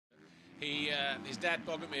His dad,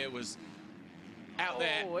 Bogomir, was out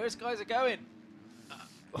there. Oh, where's guys are going?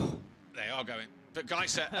 They are going. But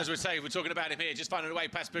Goias, as we say, we're talking about him here, just finding a way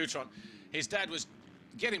past Butron. His dad was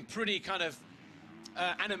getting pretty kind of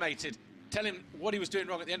animated, telling him what he was doing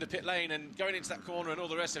wrong at the end of pit lane and going into that corner and all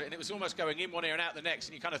the rest of it. And it was almost going in one ear and out the next.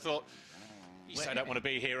 And you kind of thought, you so don't want to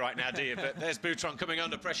be here right now, do you? But there's Butron coming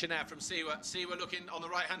under pressure now from Siwa. Siwa looking on the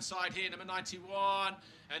right-hand side here, number 91.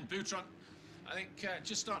 And Butron, I think,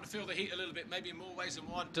 just starting to feel the heat a little bit, maybe in more ways than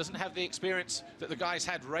one. Doesn't have the experience that the guys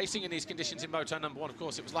had racing in these conditions in Moto number 1. Of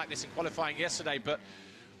course, it was like this in qualifying yesterday, but,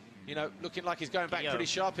 you know, looking like he's going back pretty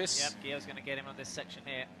sharpish. Yep, Gio's going to get him on this section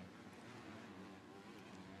here.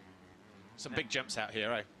 Some big jumps out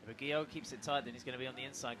here, eh? If Gio keeps it tight, then he's going to be on the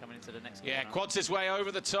inside coming into the next corner. Yeah, quads his way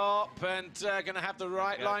over the top and going to have the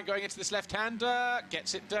right line going into this left-hander.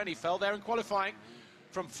 Gets it done. He fell there in qualifying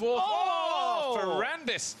from 4th. Oh!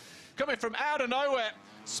 Ferrandis coming from out of nowhere,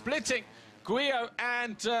 splitting Guio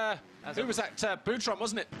and who was that? Butron,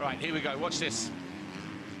 wasn't it? Right, here we go. Watch this.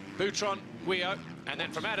 Butron, Guio, and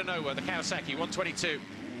then from out of nowhere, the Kawasaki 122.